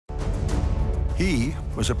He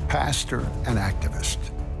was a pastor and activist.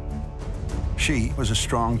 She was a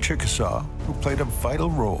strong Chickasaw who played a vital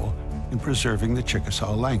role in preserving the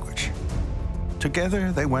Chickasaw language.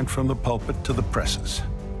 Together, they went from the pulpit to the presses.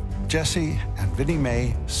 Jesse and Vinnie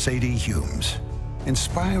May, Sadie Humes,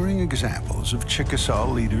 inspiring examples of Chickasaw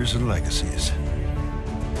leaders and legacies.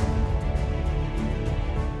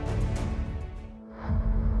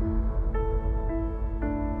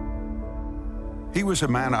 He was a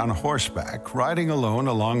man on horseback, riding alone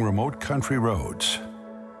along remote country roads.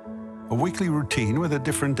 A weekly routine with a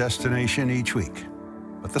different destination each week,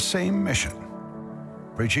 but the same mission,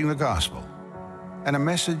 preaching the gospel and a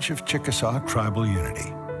message of Chickasaw tribal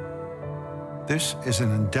unity. This is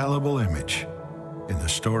an indelible image in the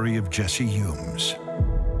story of Jesse Humes.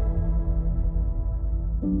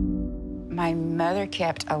 My mother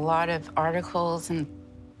kept a lot of articles and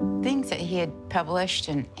things that he had published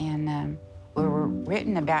and were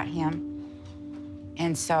written about him.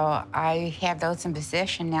 And so I have those in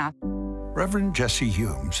possession now. Reverend Jesse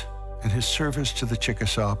Humes and his service to the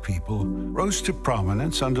Chickasaw people rose to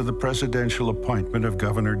prominence under the presidential appointment of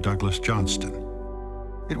Governor Douglas Johnston.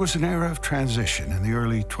 It was an era of transition in the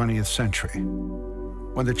early 20th century,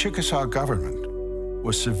 when the Chickasaw government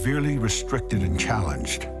was severely restricted and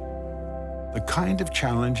challenged. The kind of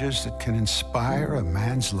challenges that can inspire a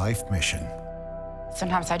man's life mission.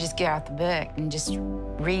 Sometimes I just get out the book and just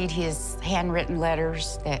read his handwritten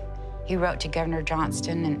letters that he wrote to Governor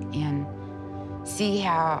Johnston and see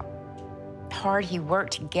how hard he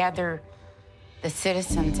worked to gather the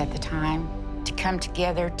citizens at the time to come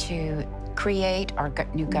together to create our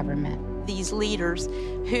new government. These leaders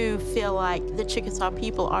who feel like the Chickasaw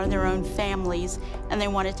people are their own families and they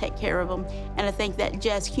want to take care of them. And I think that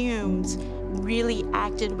Jesse Humes really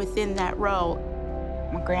acted within that role.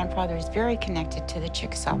 My grandfather is very connected to the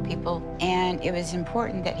Chickasaw people, and it was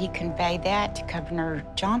important that he convey that to Governor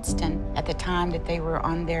Johnston at the time that they were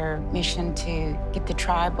on their mission to get the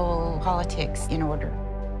tribal politics in order.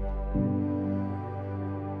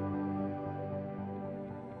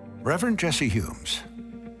 Reverend Jesse Humes,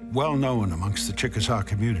 well known amongst the Chickasaw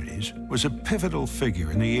communities, was a pivotal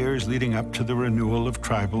figure in the years leading up to the renewal of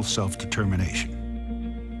tribal self-determination.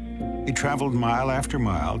 He traveled mile after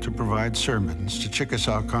mile to provide sermons to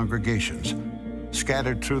Chickasaw congregations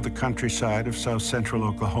scattered through the countryside of south-central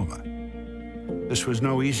Oklahoma. This was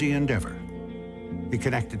no easy endeavor. He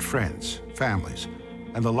connected friends, families,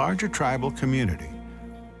 and the larger tribal community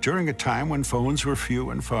during a time when phones were few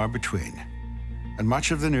and far between, and much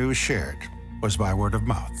of the news shared was by word of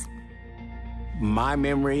mouth. My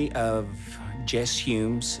memory of Jess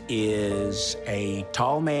Humes is a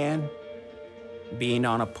tall man being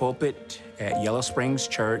on a pulpit at Yellow Springs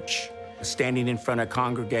Church, standing in front of a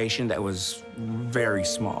congregation that was very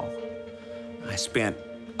small. I spent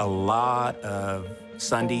a lot of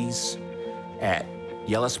Sundays at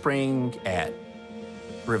Yellow Spring, at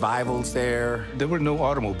revivals there. There were no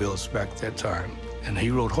automobiles back at that time, and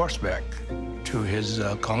he rode horseback to his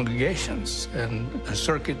congregations and a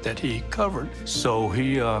circuit that he covered. So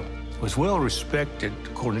he was well respected,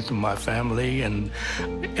 according to my family and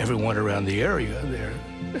everyone around the area there.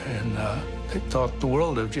 And they thought the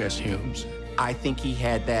world of Jesse Humes. I think he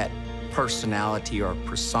had that personality or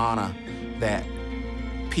persona that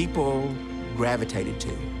people gravitated to.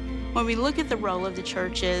 When we look at the role of the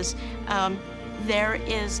churches, there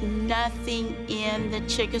is nothing in the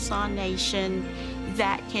Chickasaw Nation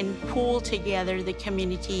that can pull together the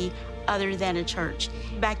community other than a church.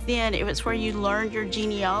 Back then, it was where you learned your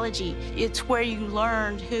genealogy. It's where you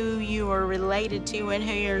learned who you are related to and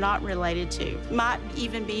who you're not related to. It might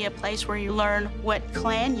even be a place where you learn what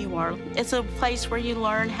clan you are. It's a place where you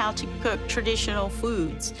learn how to cook traditional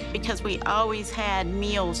foods, because we always had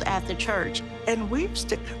meals at the church. And we used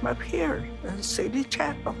to come up here in Seeley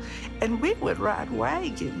Chapel, and we would ride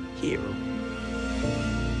wagon here.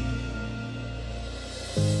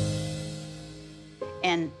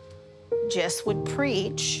 And Jess would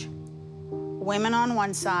preach, women on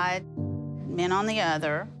one side, men on the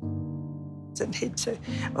other. And he'd say,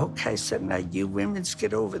 okay, so now you women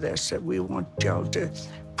get over there, so we want y'all to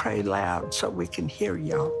pray loud so we can hear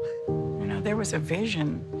y'all. You know, there was a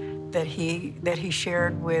vision that he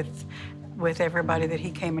shared with everybody that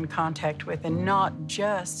he came in contact with, and not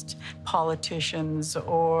just politicians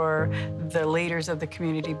or the leaders of the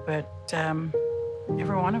community, but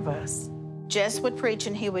every one of us. Jess would preach,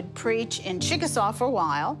 and he would preach in Chickasaw for a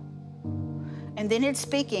while, and then he'd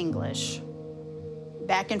speak English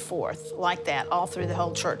back and forth like that all through the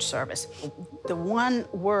whole church service. The one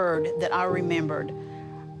word that I remembered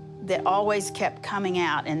that always kept coming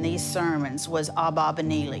out in these sermons was Abba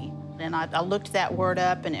Benili. And I looked that word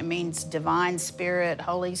up, and it means divine spirit,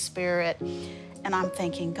 Holy Spirit. And I'm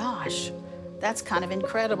thinking, gosh, that's kind of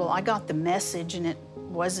incredible. I got the message, and it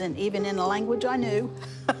wasn't even in a language I knew.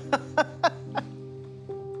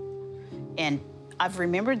 And I've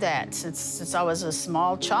remembered that since I was a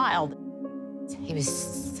small child. He was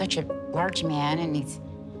such a large man, and his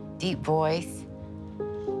deep voice.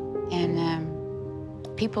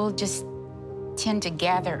 And people just tend to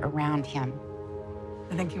gather around him.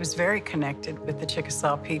 I think he was very connected with the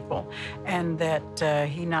Chickasaw people, and that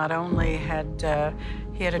he not only had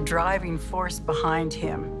he had a driving force behind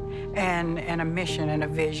him and a mission and a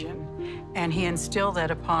vision, and he instilled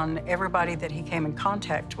that upon everybody that he came in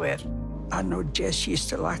contact with. I know Jess used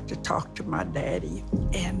to like to talk to my daddy,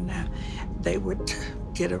 and they would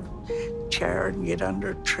get a chair and get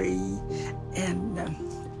under a tree,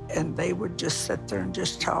 and they would just sit there and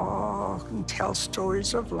just talk and tell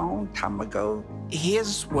stories of a long time ago.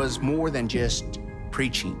 His was more than just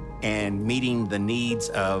preaching and meeting the needs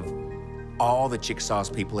of all the Chickasaw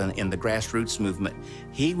people in the grassroots movement.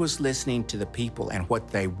 He was listening to the people and what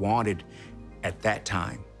they wanted at that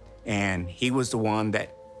time. And he was the one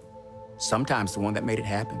that, sometimes the one that made it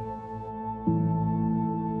happen.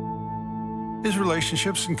 His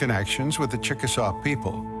relationships and connections with the Chickasaw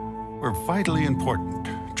people were vitally important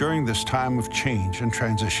during this time of change and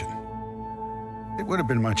transition. It would have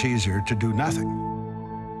been much easier to do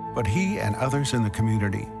nothing, but he and others in the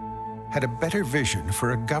community had a better vision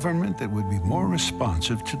for a government that would be more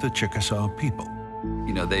responsive to the Chickasaw people.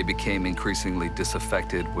 You know, they became increasingly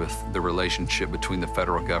disaffected with the relationship between the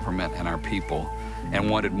federal government and our people and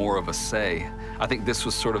wanted more of a say. I think this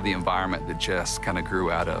was sort of the environment that Jess kind of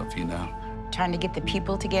grew out of, you know. Trying to get the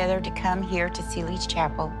people together to come here to Seeley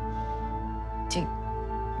Chapel to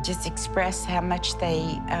just express how much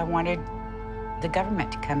they wanted the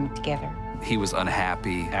government to come together. He was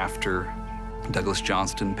unhappy after Douglas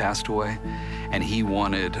Johnston passed away, and he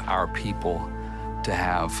wanted our people to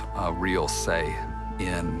have a real say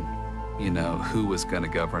in, you know, who was going to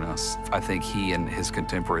govern us. I think he and his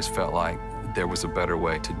contemporaries felt like there was a better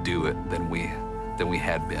way to do it than we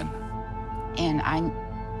had been. And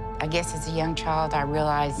I guess as a young child, I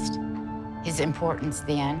realized his importance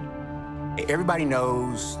then. Everybody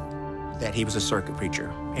knows that he was a circuit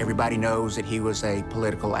preacher. Everybody knows that he was a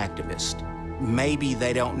political activist. Maybe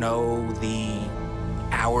they don't know the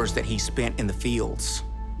hours that he spent in the fields,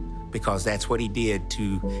 because that's what he did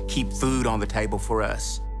to keep food on the table for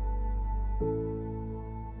us.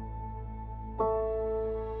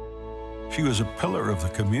 She was a pillar of the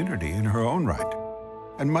community in her own right,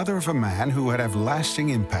 and mother of a man who would have lasting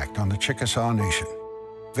impact on the Chickasaw Nation.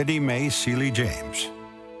 Vinnie May Seeley James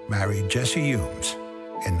married Jesse Humes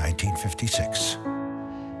in 1956.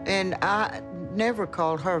 And I never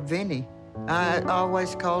called her Vinnie. I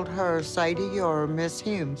always called her Sadie or Miss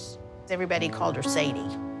Humes. Everybody called her Sadie,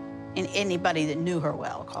 and anybody that knew her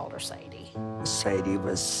well called her Sadie. Sadie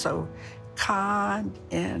was so kind,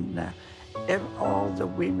 and all the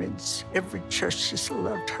women's, every church just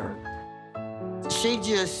loved her. She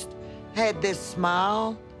just had this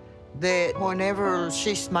smile that whenever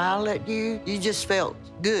she smiled at you, you just felt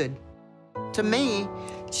good. To me,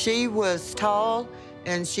 she was tall,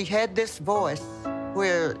 and she had this voice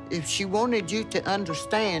where if she wanted you to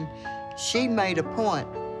understand, she made a point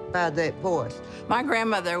by that voice. My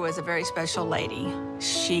grandmother was a very special lady.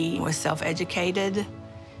 She was self-educated.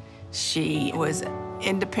 She was an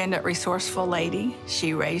independent, resourceful lady.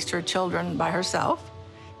 She raised her children by herself.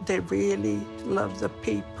 They really loved the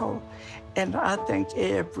people, and I think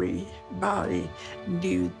everybody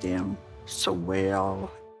knew them so well.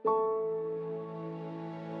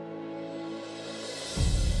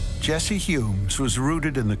 Jesse Humes was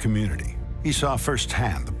rooted in the community. He saw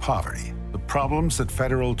firsthand the poverty, the problems that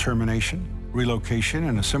federal termination, relocation,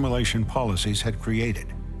 and assimilation policies had created,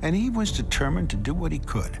 and he was determined to do what he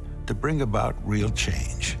could to bring about real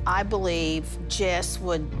change. I believe Jess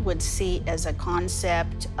would see as a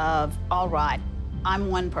concept of, all right,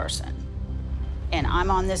 I'm one person, and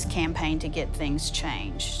I'm on this campaign to get things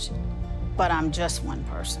changed, but I'm just one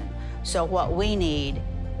person. So what we need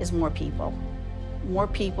is more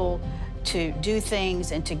people to do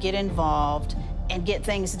things and to get involved and get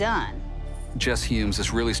things done. Jess Humes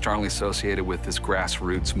is really strongly associated with this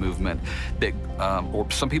grassroots movement that, or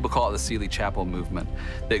some people call it the Seeley Chapel movement,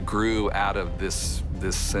 that grew out of this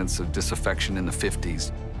sense of disaffection in the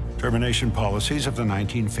 50s. Termination policies of the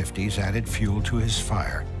 1950s added fuel to his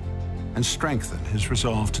fire and strengthened his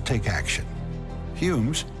resolve to take action.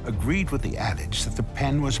 Humes agreed with the adage that the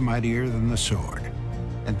pen was mightier than the sword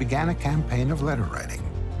and began a campaign of letter writing.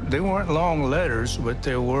 They weren't long letters, but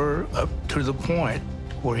they were up to the point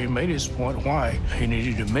where he made his point why he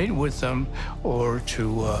needed to meet with them or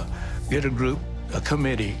to get a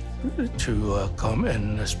committee to come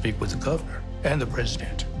and speak with the governor and the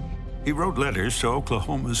president. He wrote letters to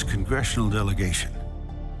Oklahoma's congressional delegation.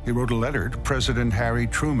 He wrote a letter to President Harry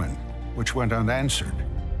Truman, which went unanswered.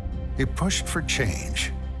 He pushed for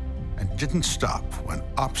change and didn't stop when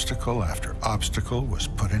obstacle after obstacle was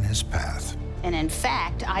put in his path. And in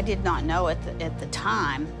fact, I did not know at the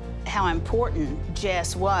time how important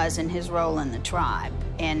Jess was in his role in the tribe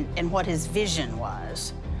and what his vision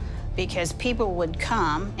was. Because people would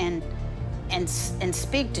come and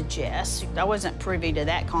speak to Jess. I wasn't privy to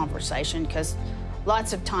that conversation because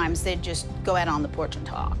lots of times they'd just go out on the porch and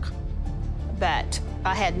talk. But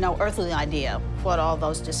I had no earthly idea what all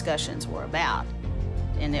those discussions were about.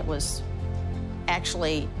 And it was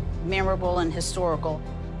actually memorable and historical.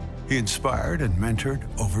 He inspired and mentored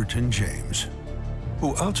Overton James,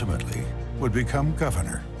 who ultimately would become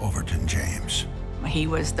Governor Overton James. He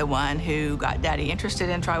was the one who got Daddy interested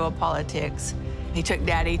in tribal politics. He took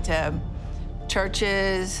Daddy to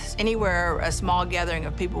churches, anywhere a small gathering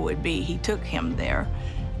of people would be, he took him there.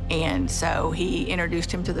 And so he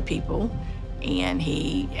introduced him to the people. And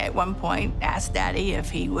he, at one point, asked Daddy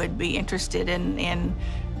if he would be interested in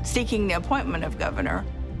seeking the appointment of governor.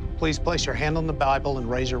 Please place your hand on the Bible and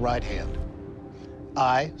raise your right hand.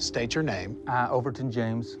 I state your name. I, Overton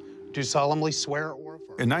James. Do solemnly swear or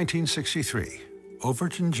affirm. In 1963,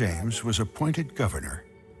 Overton James was appointed governor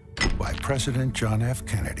by President John F.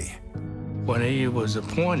 Kennedy. When he was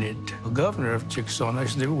appointed governor of Chickasaw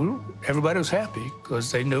Nation, everybody was happy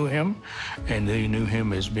because they knew him, and they knew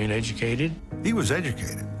him as being educated. He was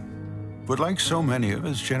educated, but like so many of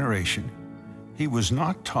his generation, he was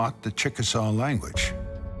not taught the Chickasaw language.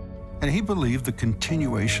 And he believed the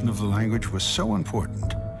continuation of the language was so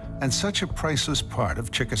important and such a priceless part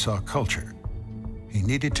of Chickasaw culture, he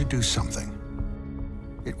needed to do something.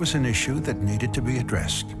 It was an issue that needed to be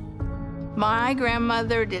addressed. My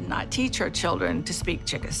grandmother did not teach her children to speak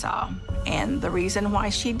Chickasaw. And the reason why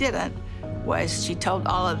she didn't was she told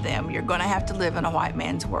all of them, you're going to have to live in a white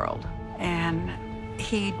man's world. And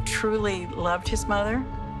he truly loved his mother,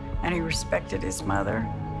 and he respected his mother.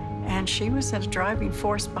 And she was a driving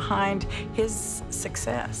force behind his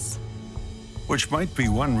success. Which might be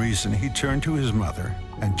one reason he turned to his mother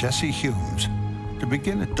and Jesse Humes to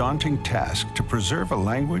begin a daunting task to preserve a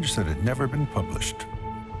language that had never been published.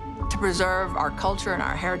 To preserve our culture and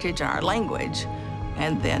our heritage and our language.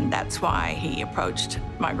 And then that's why he approached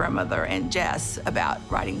my grandmother and Jess about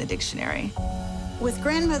writing the dictionary. With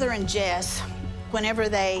grandmother and Jess, whenever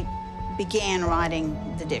they began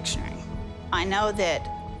writing the dictionary, I know that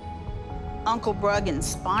Uncle Brugg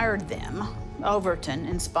inspired them, Overton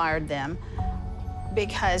inspired them,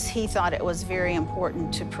 because he thought it was very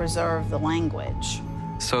important to preserve the language.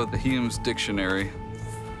 So the Humes Dictionary,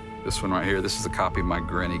 this one right here, this is a copy my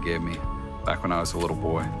granny gave me back when I was a little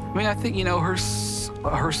boy. I mean, I think, you know, her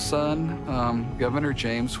son, Governor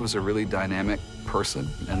James, was a really dynamic person.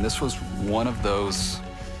 And this was one of those,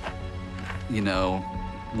 you know,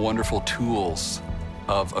 wonderful tools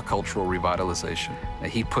of a cultural revitalization.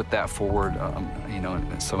 He put that forward, you know,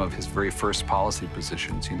 in some of his very first policy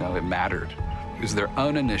positions. You know, it mattered. It was their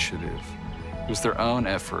own initiative. It was their own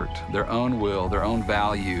effort, their own will, their own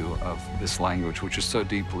value of this language, which is so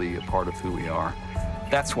deeply a part of who we are.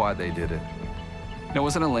 That's why they did it. And it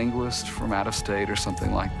wasn't a linguist from out of state or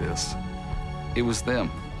something like this. It was them.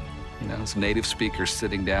 You know, it's native speakers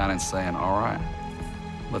sitting down and saying, all right,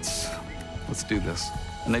 let's do this.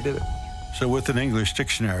 And they did it. So with an English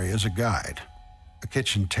dictionary as a guide, a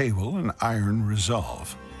kitchen table, and iron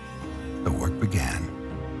resolve, the work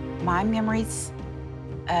began. My memories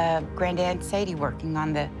of Granddad Sadie working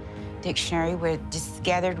on the dictionary, we're just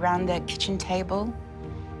gathered around the kitchen table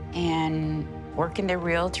and working the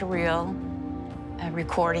reel-to-reel,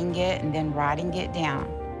 recording it and then writing it down.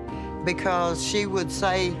 Because she would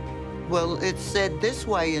say, well, it's said this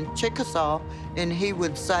way in Chickasaw, and he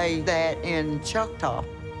would say that in Choctaw.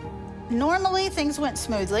 Normally, things went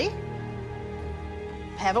smoothly.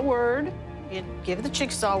 Have a word, you'd give the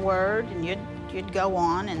Chickasaw word, and you'd go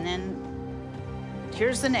on, and then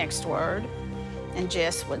here's the next word, and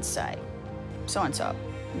Jess would say, so-and-so.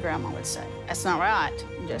 And Grandma would say, that's not right.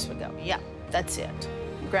 And Jess would go, yeah, that's it.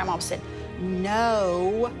 And Grandma said,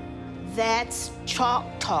 no, that's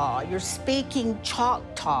Choctaw. You're speaking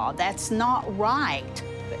Choctaw. That's not right.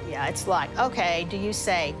 But yeah, it's like, okay, do you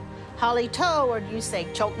say Holly Toe or do you say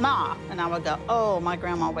Choke Ma? And I would go, oh, my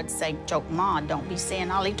grandma would say Choke Ma. Don't be saying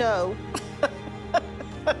Holly Toe.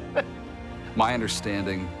 My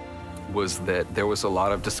understanding was that there was a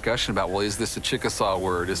lot of discussion about, well, is this a Chickasaw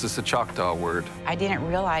word? Is this a Choctaw word? I didn't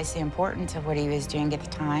realize the importance of what he was doing at the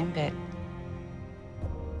time, but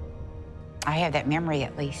I have that memory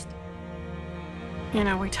at least. You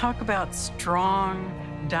know, we talk about strong,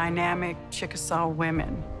 dynamic Chickasaw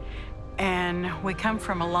women, and we come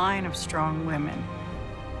from a line of strong women.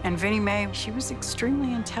 And Vinnie May, she was an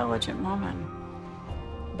extremely intelligent woman.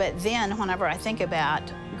 But then, whenever I think about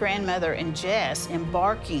grandmother and Jess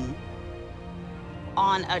embarking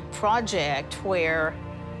on a project where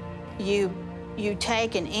you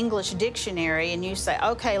take an English dictionary and you say,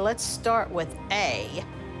 okay, let's start with A,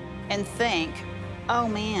 and think, oh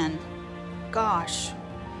man, gosh,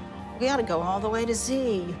 we ought to go all the way to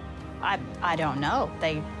Z. I don't know.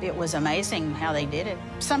 It was amazing how they did it.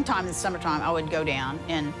 Sometime in the summertime, I would go down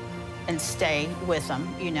and stay with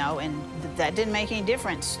them, you know, and that didn't make any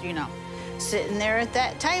difference, you know. Sitting there at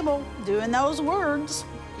that table, doing those words,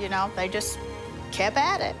 you know, they just kept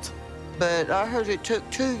at it. But I heard it took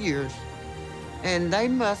 2 years, and they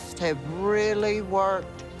must have really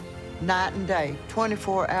worked night and day,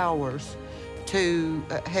 24 hours, to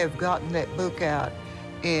have gotten that book out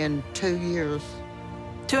in 2 years.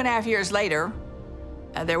 2.5 years later,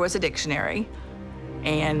 there was a dictionary.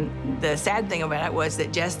 And the sad thing about it was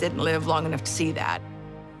that Jess didn't live long enough to see that.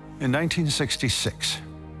 In 1966,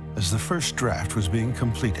 as the first draft was being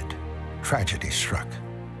completed, tragedy struck.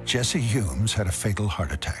 Jesse Humes had a fatal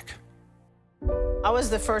heart attack. I was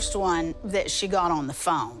the first one that she got on the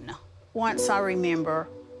phone. Once I remember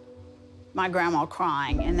my grandma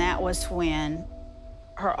crying, and that was when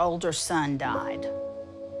her older son died.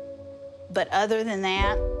 But other than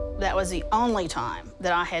that, that was the only time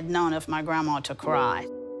that I had known of my grandma to cry.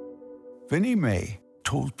 Vinnie May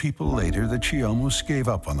told people later that she almost gave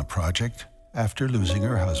up on the project after losing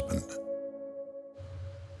her husband.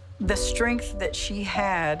 The strength that she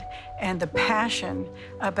had and the passion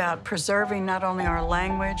about preserving not only our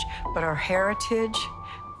language, but our heritage,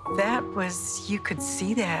 that was, you could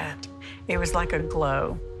see that. It was like a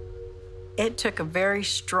glow. It took a very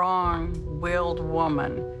strong-willed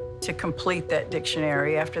woman to complete that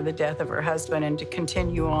dictionary after the death of her husband and to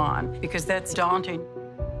continue on, because that's daunting.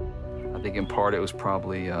 I think in part it was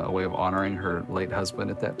probably a way of honoring her late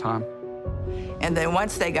husband at that time. And then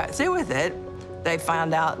once they got through with it, they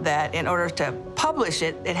found out that in order to publish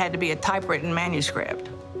it, it had to be a typewritten manuscript.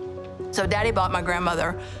 So Daddy bought my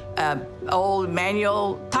grandmother an old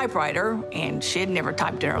manual typewriter, and she had never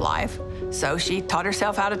typed in her life. So she taught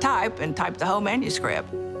herself how to type and typed the whole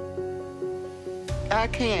manuscript. I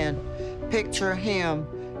can picture him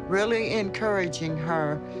really encouraging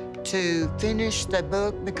her to finish the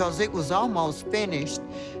book, because it was almost finished,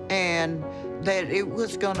 and that it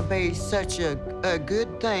was going to be such a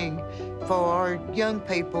good thing for our young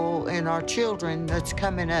people and our children that's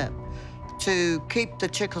coming up to keep the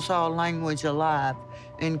Chickasaw language alive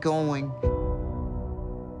and going.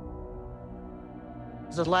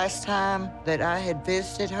 The last time that I had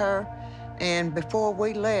visited her, and before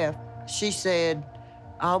we left, she said,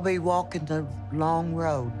 I'll be walking the long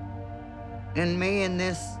road. And me and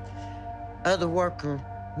this other worker,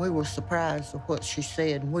 we were surprised at what she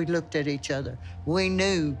said, and we looked at each other. We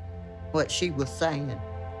knew what she was saying.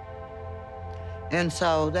 And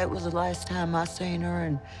so that was the last time I seen her,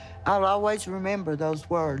 and I'll always remember those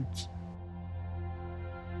words.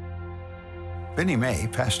 Vinnie May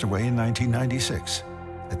passed away in 1996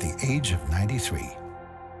 at the age of 93.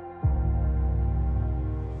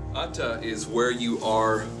 Anta is where you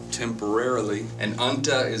are temporarily, and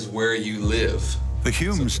Anta is where you live. The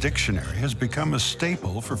Humes Dictionary has become a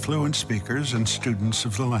staple for fluent speakers and students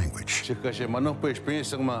of the language. And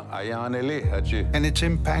its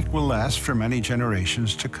impact will last for many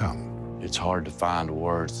generations to come. It's hard to find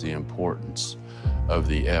words the importance of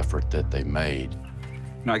the effort that they made.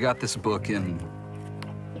 I got this book in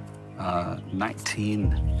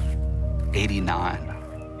 1989.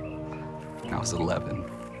 I was 11.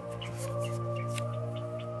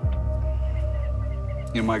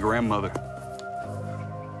 You know, my grandmother,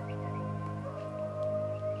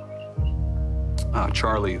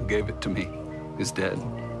 Charlie, who gave it to me, is dead.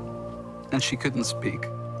 And she couldn't speak.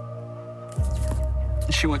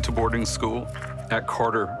 She went to boarding school at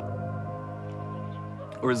Carter.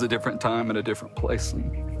 It was a different time and a different place.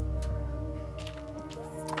 And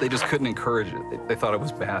they just couldn't encourage it. They thought it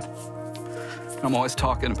was bad. I'm always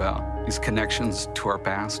talking about these connections to our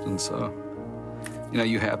past, and so, you know,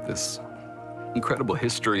 you have this incredible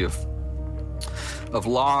history of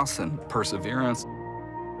loss and perseverance.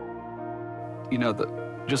 You know,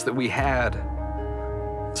 just that we had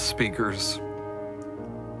speakers,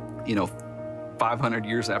 you know, 500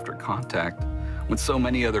 years after contact, when so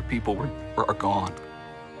many other people are gone.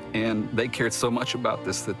 And they cared so much about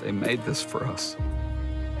this that they made this for us.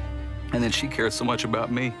 And then she cared so much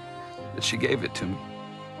about me that she gave it to me.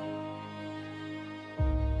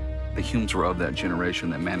 The Humes were of that generation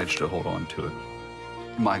that managed to hold on to it.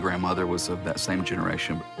 My grandmother was of that same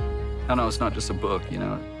generation. I know it's not just a book, you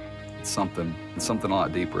know. It's something a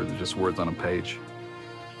lot deeper than just words on a page.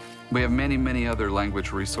 We have many, many other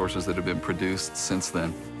language resources that have been produced since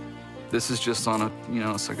then. This is just on a, you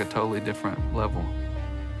know, it's like a totally different level.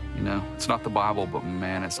 You know, it's not the Bible, but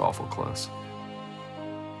man, it's awful close.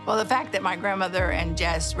 Well, the fact that my grandmother and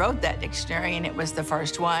Jess wrote that dictionary, and it was the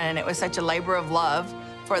first one, and it was such a labor of love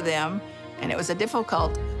for them, and it was a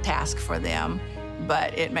difficult task for them,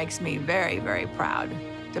 but it makes me very, very proud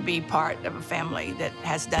to be part of a family that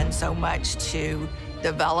has done so much to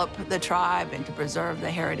develop the tribe and to preserve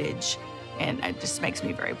the heritage, and it just makes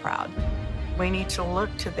me very proud. We need to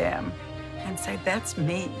look to them and say, that's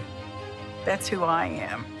me. That's who I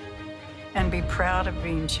am. And be proud of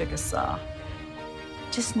being Chickasaw.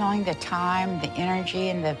 Just knowing the time, the energy,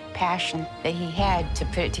 and the passion that he had to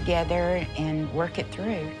put it together and work it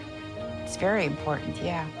through. It's very important,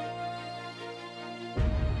 yeah.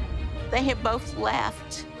 They have both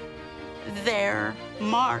left their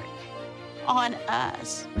mark on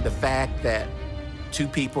us. The fact that two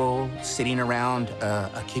people sitting around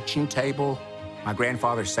a kitchen table, my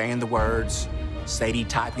grandfather saying the words, Sadie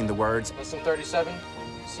typing the words. Lesson 37,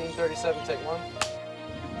 scene 37, take one.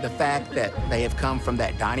 The fact that they have come from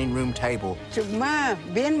that dining room table to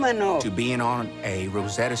being on a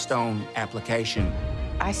Rosetta Stone application.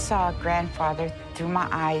 I saw Grandfather through my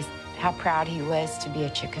eyes how proud he was to be a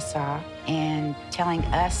Chickasaw and telling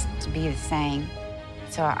us to be the same.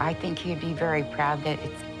 So I think he'd be very proud that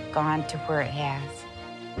it's gone to where it has.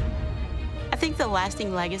 I think the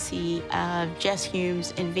lasting legacy of Jesse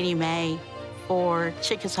Humes and Vinnie May for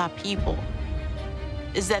Chickasaw people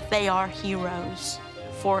is that they are heroes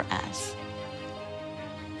for us.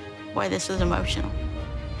 Boy, this is emotional.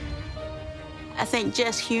 I think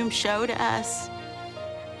Jesse Humes showed us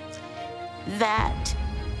that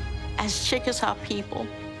as Chickasaw people,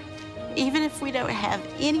 even if we don't have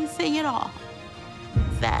anything at all,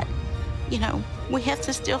 that, you know, we have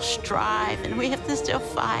to still strive and we have to still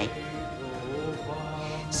fight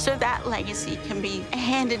so that legacy can be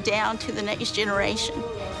handed down to the next generation.